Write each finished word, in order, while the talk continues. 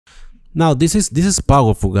Now this is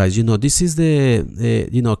powerful, guys. This is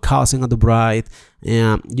the cousin of the bride,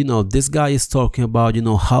 and this guy is talking about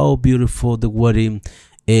how beautiful the wedding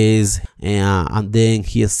is, and then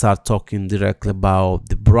he starts talking directly about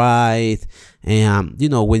the bride. And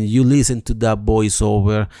when you listen to that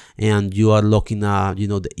voiceover and you are looking at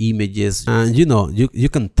the images, and you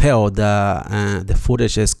can tell that the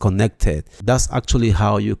footage is connected. That's actually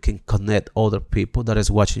how you can connect other people that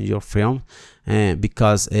is watching your film,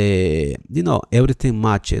 because everything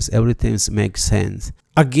matches, everything makes sense.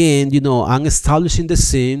 Again, I'm establishing the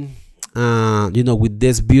scene with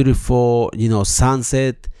this beautiful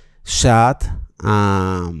sunset shot.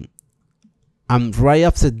 And right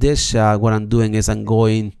after this shot, what I'm doing is I'm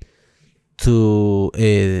going to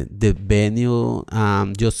the venue,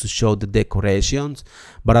 just to show the decorations,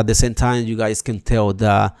 but at the same time you guys can tell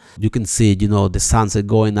that you can see the sunset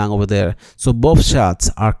going on over there. So both shots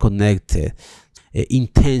are connected,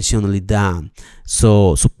 intentionally done,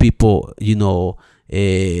 so people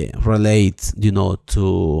relate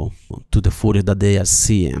to the footage that they are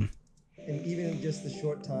seeing. And even in just the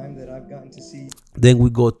short time that I've gotten to see. Then we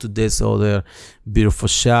go to this other beautiful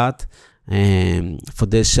shot, and for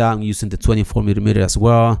this shot I'm using the 24mm as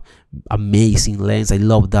well. Amazing lens, I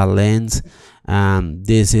love that lens.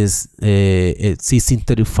 This is a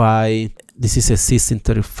 1635. This is a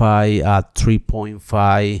 1635 at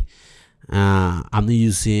 3.5. I'm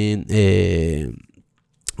using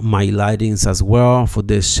my lightings as well for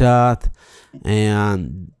this shot,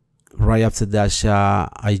 and right after that shot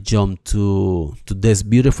I jumped to this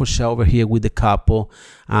beautiful shot over here with the couple.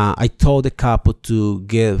 I told the couple to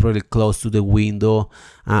get really close to the window.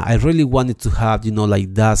 I really wanted to have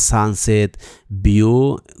like that sunset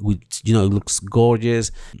view, which it looks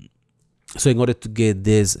gorgeous. So in order to get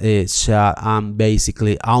this shot, I'm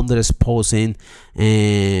basically underexposing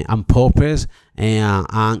on purpose, and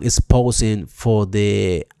I'm exposing for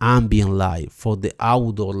the ambient light, for the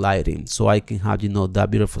outdoor lighting, so I can have that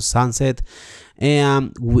beautiful sunset.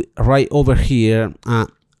 And right over here,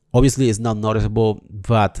 obviously it's not noticeable,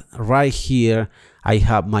 but right here I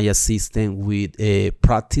have my assistant with a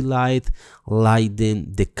pretty light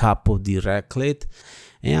lighting the couple directly,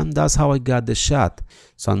 and that's how I got the shot.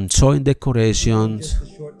 So I'm showing decorations.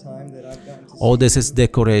 All this is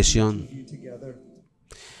decoration.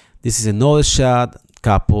 This is another shot,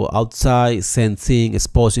 couple outside, same thing,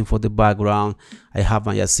 exposing for the background. I have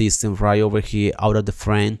my assistant right over here out of the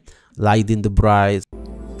frame, lighting the bride.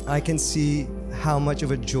 I can see how much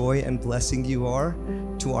of a joy and blessing you are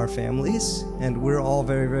to our families, and we're all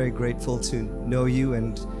very, very grateful to know you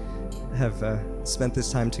and have spent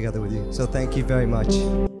this time together with you. So thank you very much.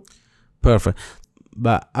 Perfect.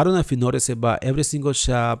 But I don't know if you noticed it, but every single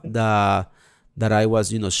shot that I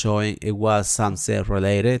was showing, it was sunset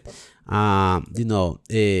related. And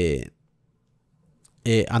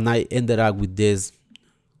I ended up with this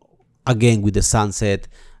again with the sunset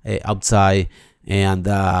outside. And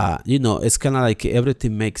it's kind of like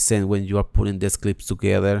everything makes sense when you are putting these clips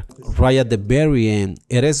together. Right at the very end,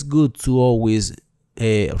 it is good to always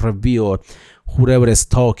review whoever is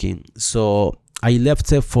talking. So I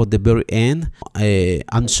left it for the very end.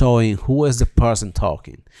 I'm showing who is the person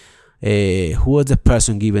talking, who is the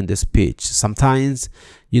person giving the speech. Sometimes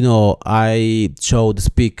I show the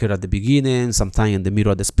speaker at the beginning, sometimes in the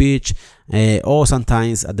middle of the speech, or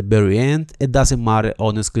sometimes at the very end. It doesn't matter,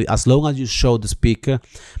 honestly, as long as you show the speaker,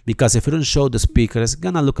 because if you don't show the speaker, it's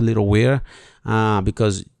gonna look a little weird,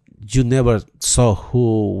 because you never saw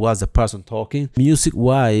who was the person talking. Music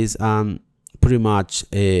wise, pretty much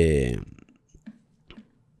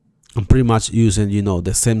I'm pretty much using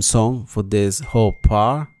the same song for this whole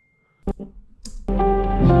part.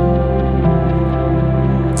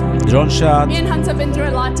 Drone shot. Me and Hans have been through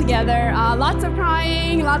a lot together. Lots of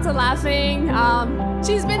crying, lots of laughing.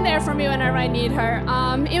 She's been there for me whenever I need her.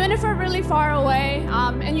 Even if we're really far away,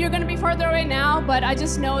 and you're going to be further away now, but I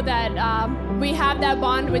just know that we have that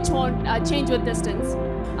bond which won't change with distance.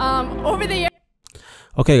 Over the years.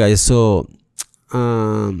 Okay, guys. So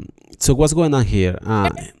what's going on here?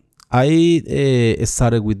 I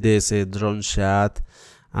started with this drone shot.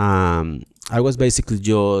 I was basically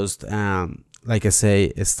just like I say,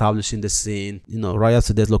 establishing the scene. Right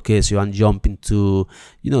after that location, I'm jumping to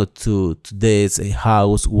to this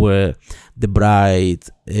house where the bride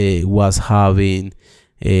was having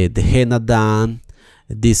the henna done.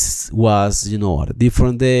 This was at a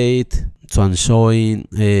different date, so I'm showing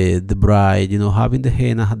the bride having the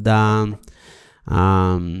henna done.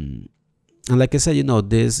 And like I said,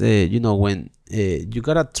 this when you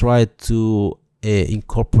gotta try to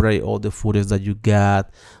incorporate all the footage that you got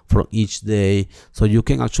from each day, so you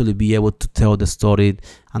can actually be able to tell the story.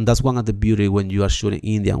 And that's one of the beauty when you are shooting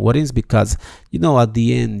Indian weddings, because you know at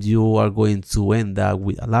the end you are going to end up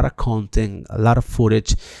with a lot of content, a lot of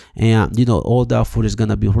footage, and you know all that footage is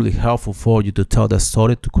gonna be really helpful for you to tell the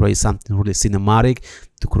story, to create something really cinematic,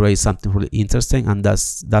 to create something really interesting. And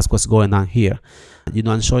that's what's going on here. You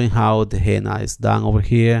know, I'm showing how the henna is done over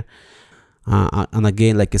here. And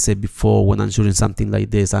again, like I said before, when I'm shooting something like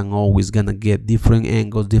this, I'm always gonna get different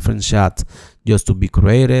angles, different shots, just to be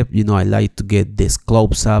creative. You know, I like to get these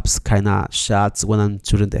close-ups kind of shots when I'm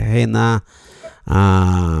shooting the henna.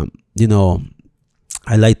 You know,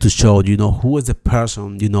 I like to show, you know, who is the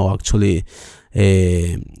person, you know, actually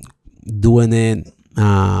doing it.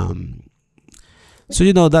 So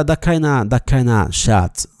you know that kind of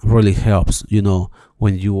shot really helps, you know,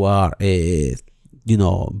 when you are you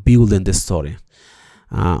know, building the story.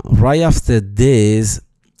 Right after this,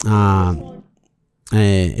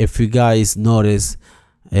 if you guys notice,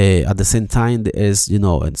 at the same time there is, you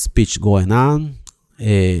know, a speech going on.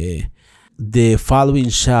 The following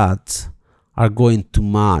shots are going to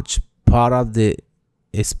match part of the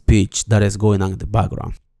speech that is going on in the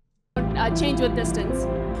background. Change with distance.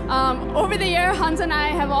 Over the year, Hans and I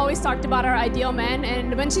have always talked about our ideal man,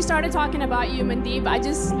 and when she started talking about you, Mandeep, I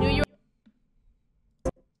just knew you.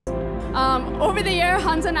 Over the year,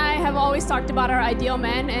 Hans and I have always talked about our ideal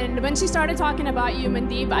man, and when she started talking about you,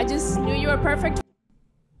 Mandeep, I just knew you were perfect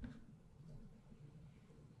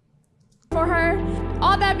for her.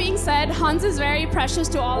 All that being said, Hans is very precious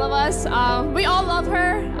to all of us. We all love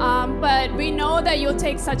her, but we know that you'll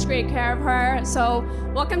take such great care of her. So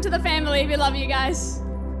welcome to the family. We love you guys.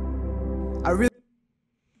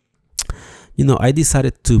 You know, I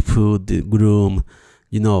decided to put the groom,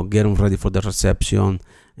 you know, getting ready for the reception.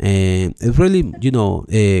 And it really, you know,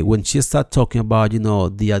 when she started talking about, you know,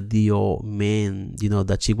 the ideal man, you know,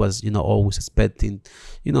 that she was, you know, always expecting,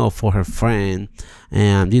 you know, for her friend.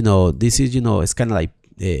 And, you know, this is, you know, it's kind of like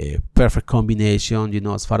a perfect combination, you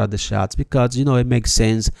know, as far as the shots, because, you know, it makes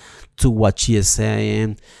sense to what she is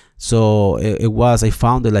saying. So I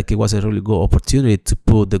found it like it was a really good opportunity to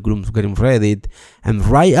put the groom getting ready. And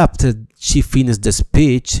right after she finished the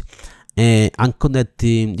speech, I'm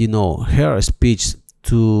connecting, you know, her speech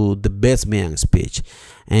to the best man speech.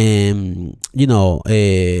 And you know,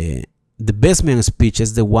 the best man speech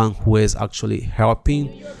is the one who is actually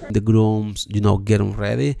helping the grooms, you know, getting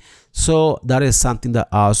ready. So that is something that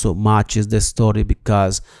also matches the story,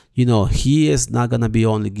 because you know he is not gonna be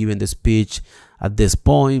only giving the speech at this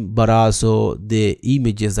point, but also the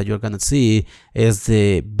images that you're gonna see is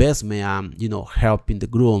the best man, you know, helping the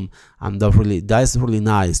groom. And that's really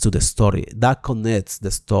nice to the story. That connects the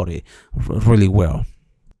story really well.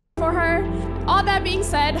 For her. All that being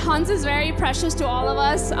said, Hans is very precious to all of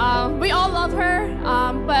us. We all love her,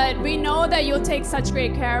 but we know that you'll take such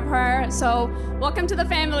great care of her. So welcome to the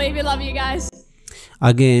family. We love you guys.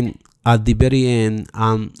 Again, at the very end,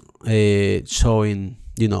 I'm showing,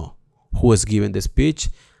 you know, who is giving the speech,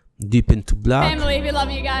 deep into black. Family, we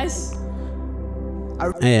love you guys.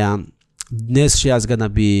 And next shot is gonna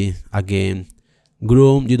be again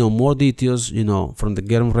groom, you know, more details, you know, from the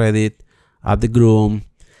getting ready at the groom.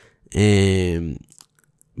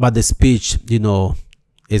 But the speech, you know,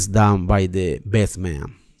 is done by the best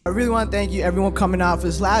man. I really want to thank you, everyone, coming out for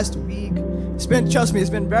this last week. Trust me, it's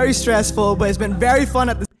been very stressful, but it's been very fun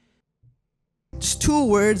at the. Just 2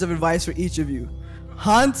 words of advice for each of you.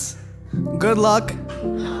 Hans, good luck.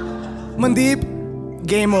 Mandeep,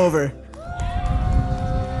 game over.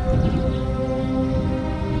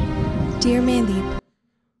 Dear Mandeep.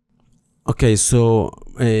 Okay, so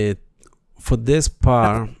for this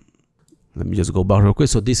part, let me just go back real quick.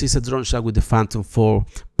 So this is a drone shot with the Phantom 4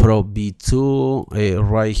 Pro B2.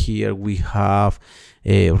 Right here we have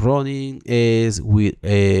running is with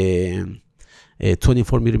a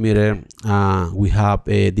 24mm. We have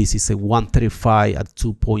this is a 135 at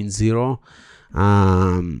 2.0.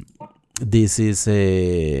 This is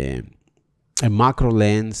a macro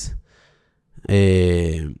lens at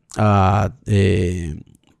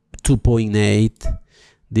 2.8.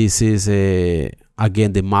 This is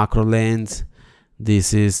again the macro lens.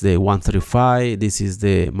 This is the 135. This is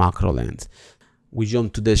the macro lens. We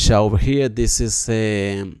jump to the shot over here. This is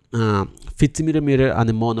a 50mm and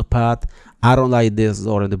a monopod. I don't like this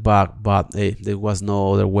door in the back, but there was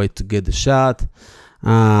no other way to get the shot.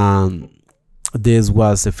 This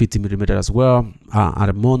was a 50mm as well, and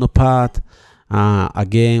a monopod.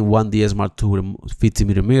 Again, 1DS Mark II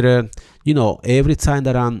 50mm. You know, every time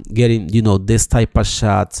that I'm getting, you know, this type of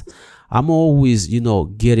shots, I'm always, you know,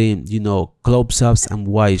 getting, you know, close-ups and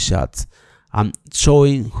wide shots. I'm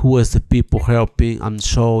showing who is the people helping. I'm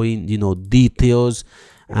showing, you know, details.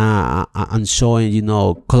 I'm showing, you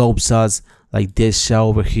know, close-ups like this shot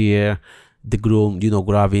over here, the groom, you know,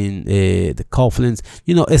 grabbing the cufflinks,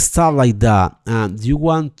 you know, stuff like that. And you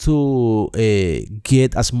want to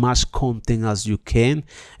get as much content as you can,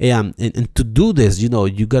 and to do this, you know,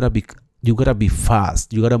 you gotta be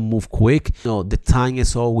fast. You gotta move quick. You know, the time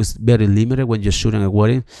is always very limited when you're shooting a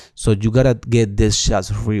wedding, so you gotta get these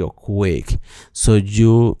shots real quick. So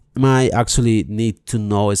you might actually need to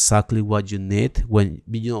know exactly what you need when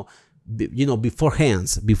you know beforehand.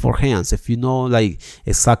 If you know like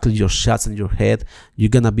exactly your shots in your head, you're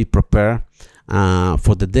gonna be prepared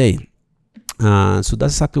for the day. So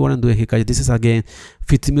that's exactly what I'm doing here, guys. This is again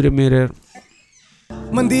 50mm.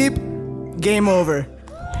 Mandeep, game over.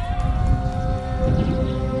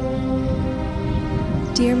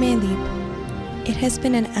 Dear Mandeep, it has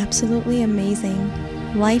been an absolutely amazing,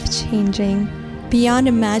 life-changing, beyond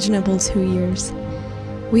imaginable 2 years.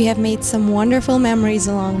 We have made some wonderful memories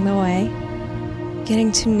along the way,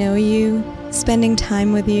 getting to know you, spending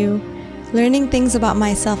time with you, learning things about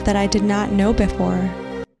myself that I did not know before.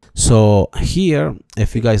 So here,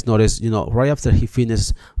 if you guys notice, you know, right after he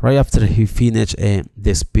finished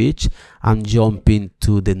the speech, I'm jumping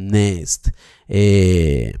to the next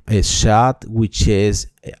a shot, which is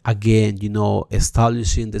again, you know,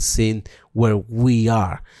 establishing the scene where we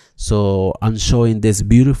are. So I'm showing this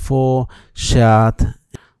beautiful shot,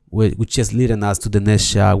 which is leading us to the next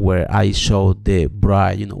shot where I show the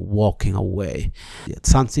bride, you know, walking away.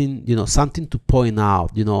 Something, you know, something to point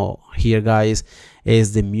out, you know, here, guys,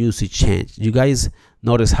 is the music change. You guys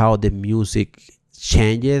notice how the music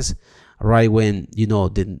changes right when, you know,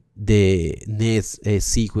 the next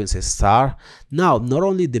sequence start. Now, not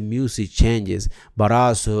only the music changes, but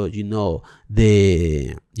also, you know,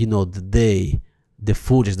 the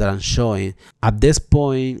footage that I'm showing. At this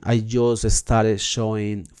point, I just started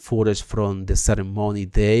showing footage from the ceremony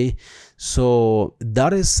day. So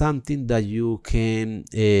that is something that you can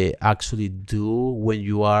actually do when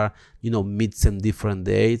you are, you know, mixing different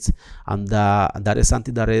dates, and that is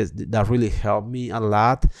something that really helped me a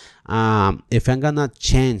lot. If I'm gonna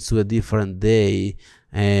change to a different day,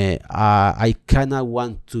 I kind of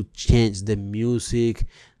want to change the music,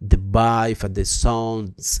 the vibe, and the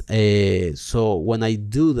sounds. So when I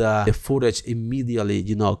do that, the footage immediately,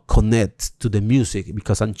 you know, connects to the music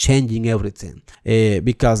because I'm changing everything.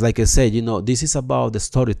 Because like I said, you know, this is about the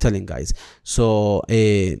storytelling, guys. So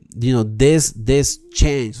you know, this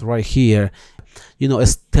change right here, you know,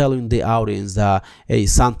 is telling the audience that, hey,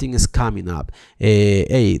 something is coming up.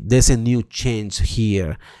 Hey, there's a new change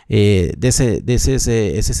here. This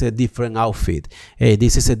is a different outfit. Hey,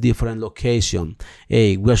 this is a different location.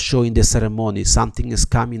 Hey, we're showing the ceremony. Something is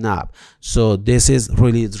coming up. So this is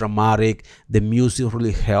really dramatic. The music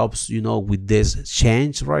really helps, you know, with this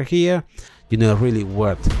change right here. You know, it really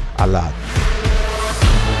worked a lot.